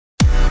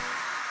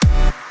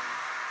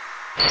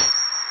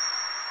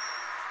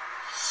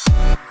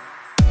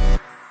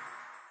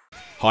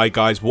Hi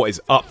guys, what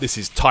is up? This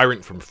is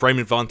Tyrant from Frame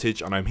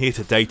Advantage, and I'm here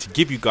today to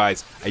give you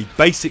guys a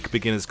basic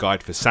beginner's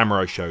guide for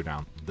Samurai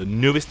Shodown, the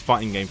newest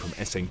fighting game from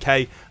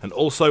SNK and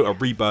also a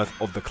rebirth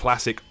of the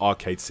classic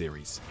arcade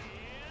series.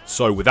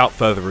 So without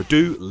further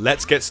ado,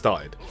 let's get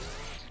started.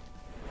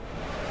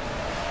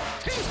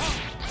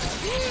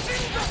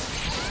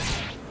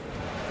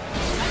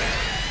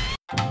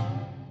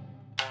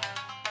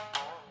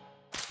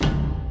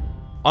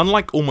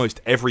 Unlike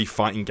almost every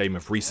fighting game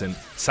of recent,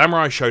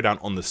 Samurai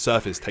Shodown on the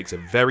surface takes a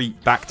very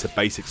back to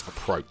basics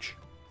approach.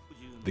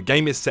 The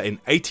game is set in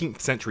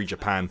 18th century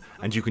Japan,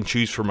 and you can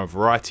choose from a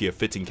variety of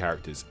fitting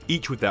characters,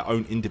 each with their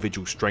own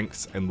individual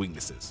strengths and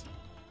weaknesses.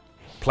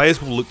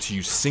 Players will look to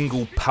use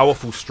single,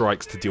 powerful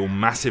strikes to deal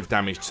massive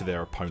damage to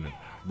their opponent,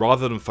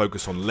 rather than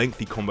focus on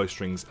lengthy combo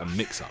strings and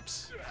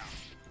mix-ups.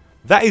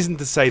 That isn't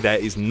to say there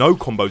is no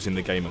combos in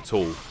the game at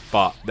all,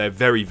 but they're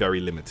very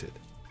limited.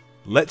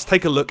 Let's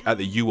take a look at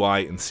the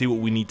UI and see what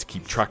we need to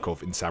keep track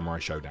of in Samurai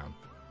Shodown.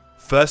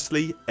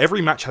 Firstly,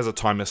 every match has a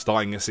timer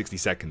starting at 60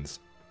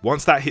 seconds.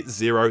 Once that hits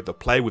 0, the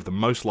player with the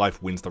most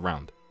life wins the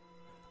round.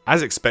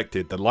 As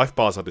expected, the life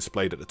bars are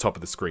displayed at the top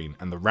of the screen,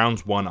 and the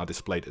rounds won are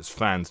displayed as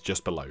fans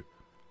just below.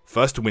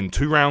 First to win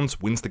 2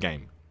 rounds wins the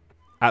game.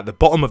 At the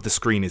bottom of the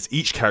screen is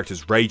each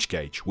character's rage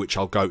gauge, which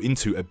I'll go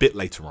into a bit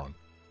later on.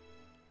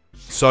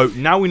 So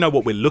now we know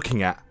what we're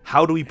looking at,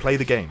 how do we play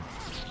the game?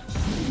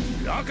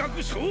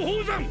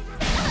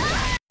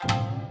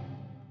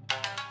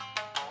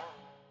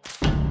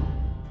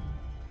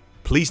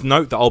 Please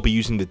note that I'll be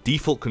using the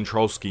default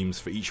control schemes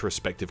for each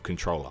respective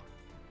controller.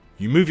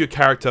 You move your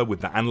character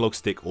with the analog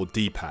stick or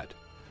D-pad.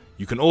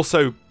 You can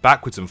also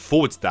backwards and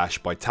forwards dash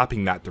by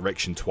tapping that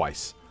direction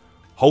twice.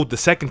 Hold the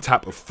second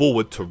tap of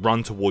forward to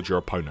run towards your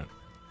opponent.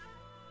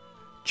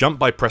 Jump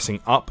by pressing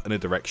up in a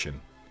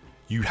direction.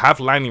 You have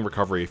landing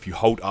recovery if you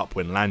hold up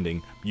when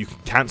landing, but you can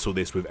cancel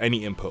this with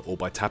any input or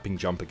by tapping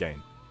jump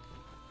again.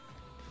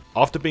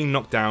 After being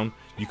knocked down,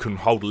 you can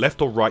hold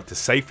left or right to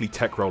safely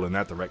tech roll in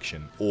that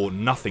direction, or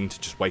nothing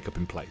to just wake up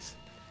in place.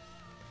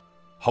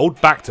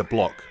 Hold back to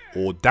block,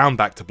 or down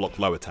back to block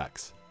low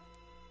attacks.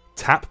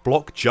 Tap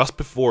block just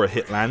before a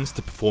hit lands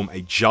to perform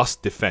a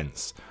just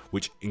defense,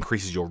 which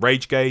increases your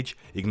rage gauge,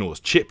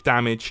 ignores chip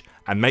damage,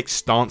 and makes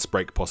stance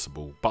break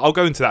possible, but I'll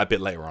go into that a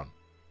bit later on.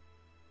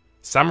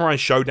 Samurai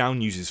Shodown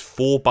uses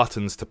 4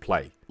 buttons to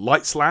play: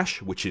 light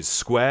slash, which is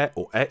square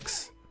or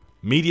X,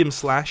 medium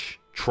slash,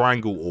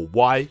 triangle or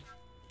Y,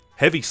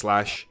 heavy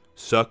slash,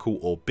 circle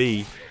or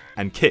B,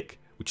 and kick,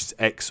 which is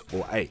X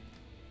or A.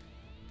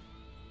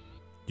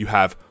 You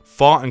have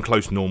far and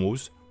close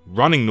normals,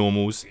 running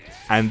normals,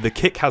 and the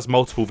kick has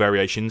multiple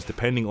variations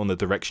depending on the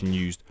direction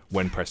used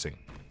when pressing.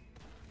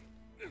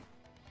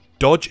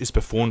 Dodge is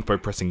performed by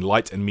pressing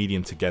light and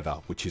medium together,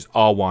 which is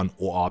R1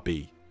 or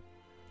RB.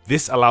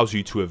 This allows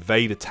you to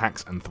evade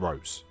attacks and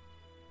throws.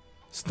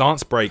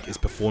 Stance break is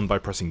performed by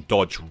pressing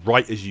dodge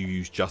right as you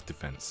use just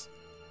defense.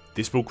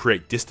 This will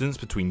create distance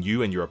between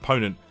you and your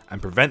opponent and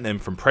prevent them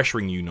from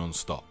pressuring you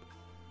non-stop.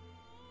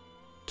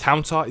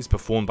 Counter is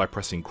performed by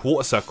pressing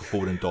quarter circle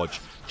forward and dodge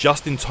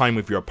just in time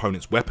with your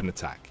opponent's weapon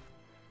attack.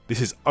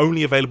 This is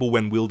only available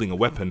when wielding a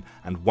weapon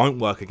and won't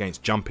work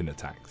against jumping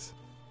attacks.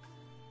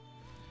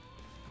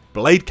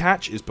 Blade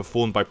catch is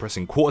performed by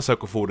pressing quarter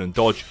circle forward and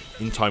dodge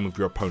in time with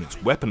your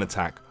opponent's weapon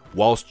attack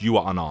whilst you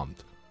are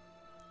unarmed.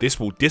 This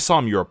will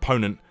disarm your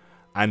opponent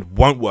and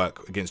won't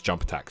work against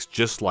jump attacks,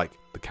 just like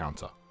the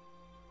counter.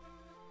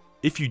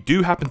 If you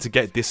do happen to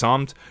get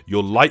disarmed,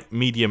 your light,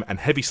 medium and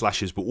heavy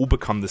slashes will all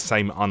become the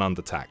same unarmed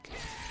attack.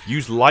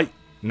 Use light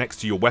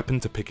next to your weapon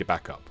to pick it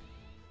back up.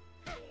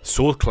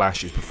 Sword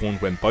clash is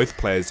performed when both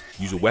players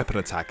use a weapon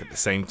attack at the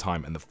same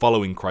time and the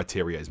following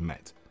criteria is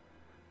met.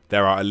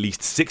 There are at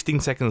least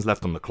 16 seconds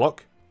left on the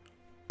clock,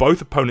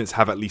 both opponents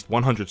have at least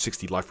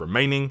 160 life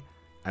remaining,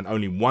 and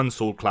only 1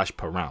 sword clash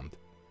per round.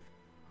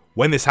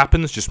 When this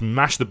happens, just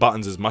mash the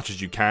buttons as much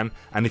as you can,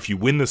 and if you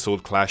win the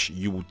sword clash,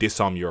 you will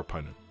disarm your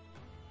opponent.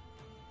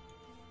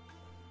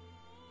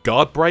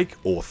 Guard break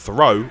or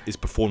throw is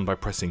performed by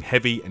pressing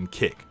heavy and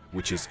kick,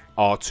 which is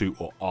R2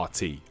 or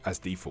RT as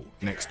default,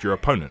 next to your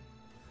opponent.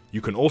 You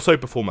can also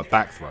perform a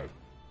back throw.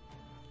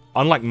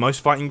 Unlike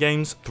most fighting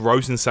games,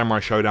 throws in Samurai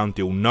Shodown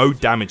deal no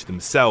damage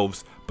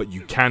themselves, but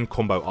you can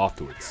combo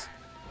afterwards.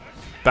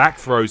 Back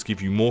throws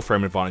give you more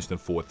frame advantage than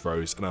forward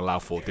throws and allow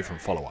for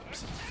different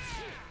follow-ups.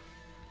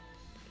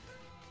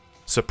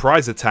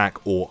 Surprise attack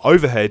or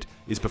overhead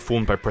is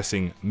performed by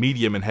pressing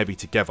medium and heavy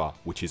together,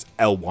 which is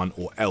L1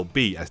 or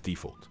LB as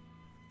default.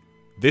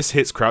 This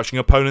hits crouching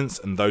opponents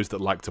and those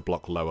that like to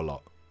block low a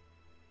lot.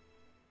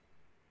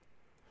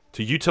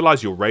 To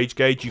utilise your rage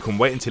gauge, you can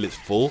wait until it's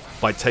full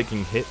by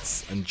taking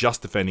hits and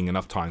just defending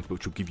enough times,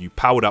 which will give you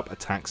powered up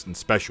attacks and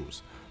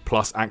specials,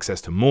 plus access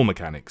to more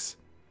mechanics.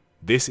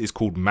 This is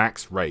called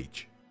max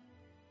rage.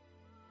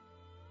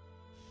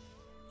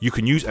 You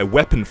can use a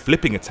weapon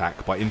flipping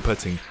attack by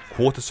inputting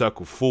quarter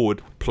circle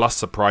forward plus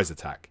surprise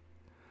attack.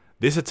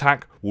 This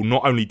attack will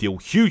not only deal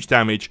huge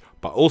damage,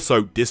 but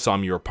also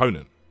disarm your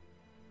opponent.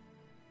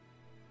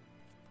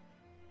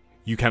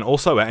 You can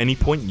also at any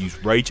point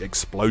use Rage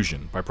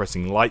Explosion by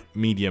pressing light,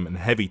 medium and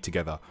heavy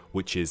together,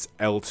 which is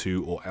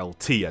L2 or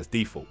LT as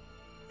default.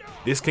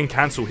 This can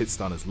cancel hit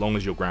stun as long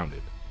as you're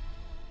grounded.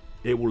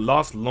 It will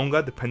last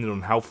longer depending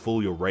on how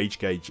full your rage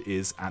gauge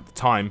is at the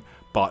time,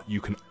 but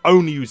you can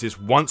only use this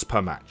once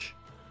per match.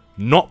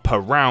 Not per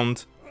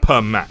round,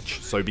 per match,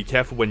 so be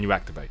careful when you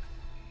activate.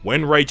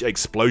 When Rage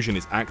Explosion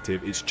is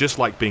active, it's just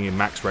like being in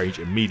max rage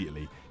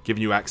immediately,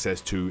 giving you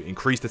access to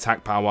increased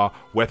attack power,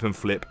 weapon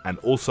flip, and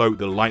also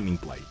the Lightning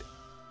Blade.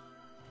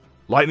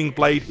 Lightning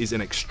Blade is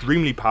an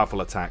extremely powerful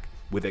attack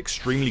with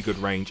extremely good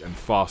range and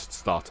fast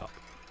startup.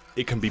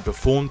 It can be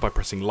performed by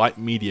pressing light,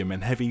 medium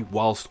and heavy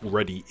whilst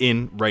already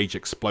in Rage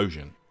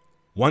Explosion.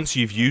 Once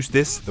you've used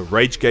this, the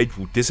rage gauge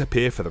will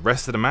disappear for the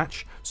rest of the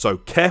match, so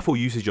careful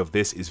usage of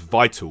this is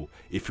vital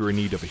if you're in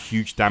need of a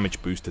huge damage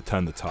boost to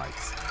turn the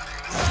tides.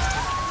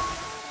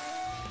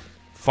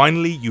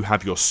 Finally, you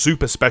have your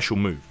super special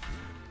move.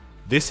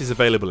 This is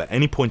available at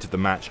any point of the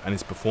match and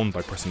is performed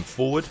by pressing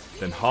forward,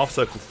 then half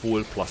circle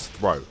forward plus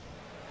throw.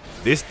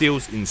 This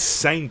deals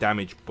insane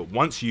damage, but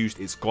once used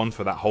it's gone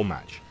for that whole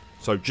match.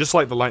 So just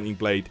like the Lightning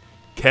Blade,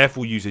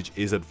 careful usage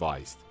is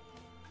advised.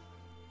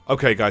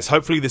 Okay guys,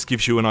 hopefully this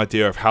gives you an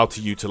idea of how to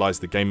utilize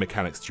the game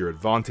mechanics to your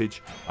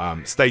advantage.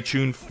 Stay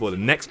tuned for the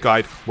next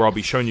guide where I'll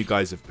be showing you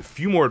guys a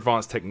few more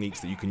advanced techniques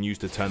that you can use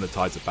to turn the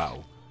tides of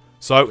battle.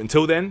 So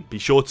until then, be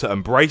sure to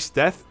embrace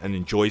death and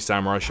enjoy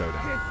Samurai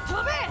Shodown.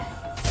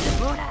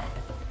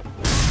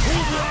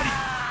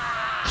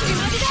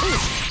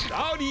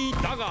 Daddy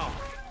Daga.